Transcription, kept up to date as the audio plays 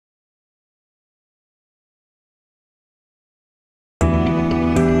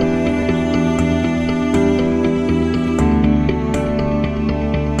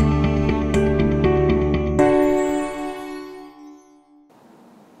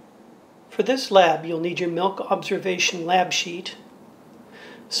For this lab, you'll need your milk observation lab sheet,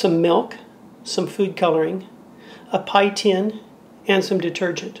 some milk, some food coloring, a pie tin, and some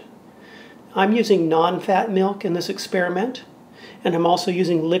detergent. I'm using non-fat milk in this experiment, and I'm also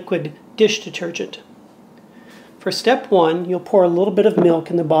using liquid dish detergent. For step 1, you'll pour a little bit of milk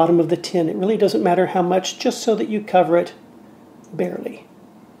in the bottom of the tin. It really doesn't matter how much, just so that you cover it barely.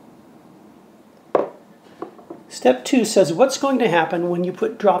 Step 2 says what's going to happen when you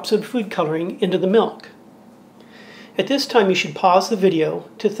put drops of food coloring into the milk. At this time you should pause the video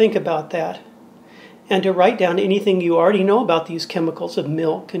to think about that and to write down anything you already know about these chemicals of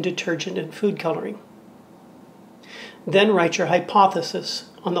milk and detergent and food coloring. Then write your hypothesis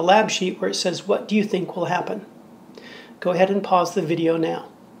on the lab sheet where it says what do you think will happen. Go ahead and pause the video now.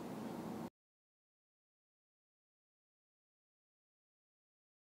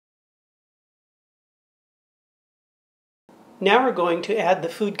 Now we're going to add the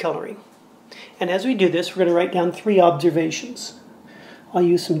food coloring. And as we do this, we're going to write down 3 observations. I'll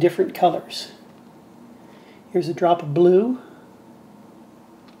use some different colors. Here's a drop of blue.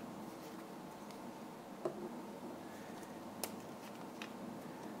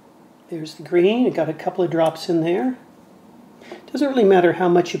 There's the green. I got a couple of drops in there. Doesn't really matter how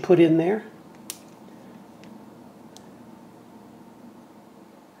much you put in there.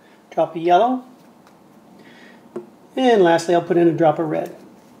 Drop of yellow. And lastly, I'll put in a drop of red.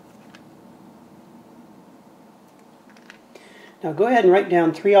 Now go ahead and write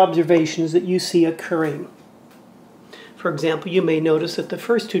down 3 observations that you see occurring. For example, you may notice that the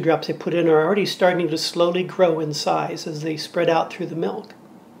first 2 drops I put in are already starting to slowly grow in size as they spread out through the milk.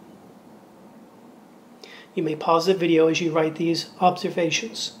 You may pause the video as you write these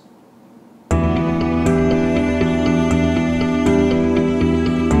observations.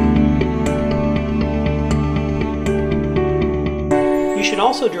 You should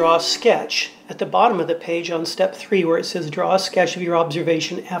also draw a sketch at the bottom of the page on step 3 where it says draw a sketch of your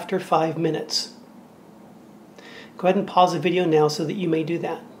observation after 5 minutes. Go ahead and pause the video now so that you may do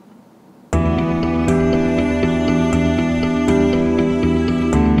that.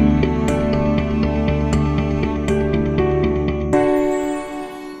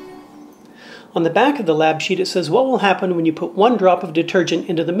 On the back of the lab sheet it says what will happen when you put 1 drop of detergent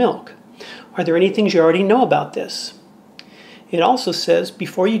into the milk. Are there any things you already know about this? It also says,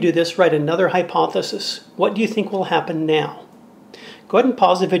 before you do this, write another hypothesis. What do you think will happen now? Go ahead and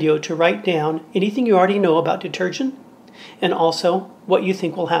pause the video to write down anything you already know about detergent and also what you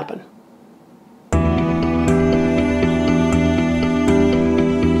think will happen.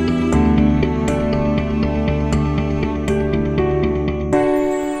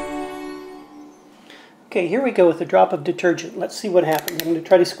 Okay, here we go with a drop of detergent. Let's see what happens. I'm going to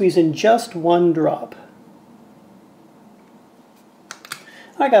try to squeeze in just 1 drop.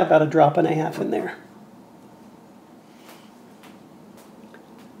 I got about a drop and a half in there.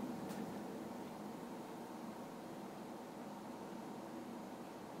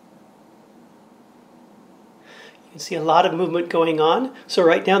 You can see a lot of movement going on, so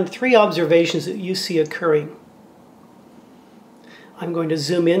write down 3 observations that you see occurring. I'm going to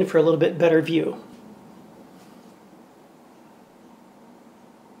zoom in for a little bit better view.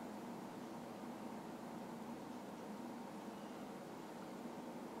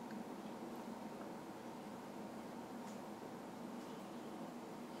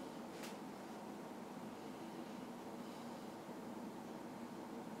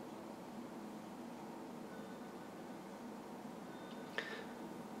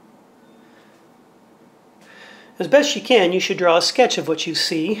 As best you can, you should draw a sketch of what you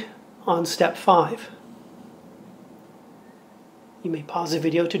see on step 5. You may pause the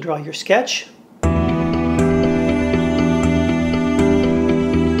video to draw your sketch.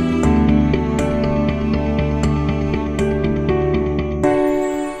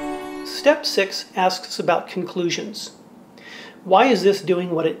 Step 6 asks us about conclusions. Why is this doing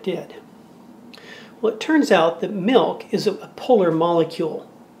what it did? Well, it turns out that milk is a polar molecule.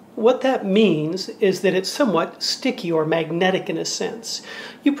 What that means is that it's somewhat sticky or magnetic in a sense.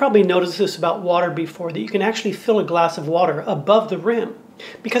 You probably noticed this about water before, that you can actually fill a glass of water above the rim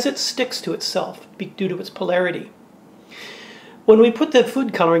because it sticks to itself due to its polarity. When we put the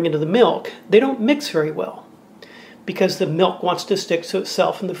food coloring into the milk, they don't mix very well because the milk wants to stick to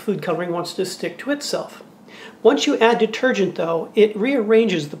itself and the food coloring wants to stick to itself. Once you add detergent, though, it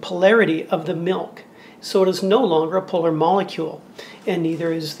rearranges the polarity of the milk. So it is no longer a polar molecule, and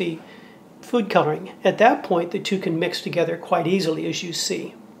neither is the food coloring. At that point, the 2 can mix together quite easily, as you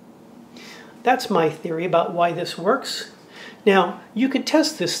see. That's my theory about why this works. Now, you could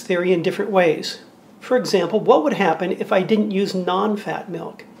test this theory in different ways. For example, what would happen if I didn't use non-fat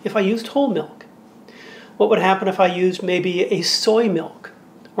milk? if I used whole milk? What would happen if I used maybe a soy milk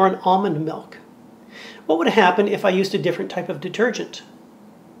or an almond milk? What would happen if I used a different type of detergent?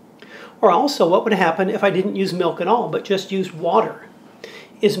 Or also, what would happen if I didn't use milk at all, but just used water?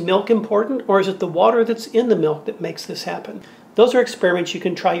 Is milk important, or is it the water that's in the milk that makes this happen? Those are experiments you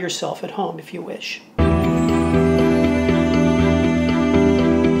can try yourself at home if you wish.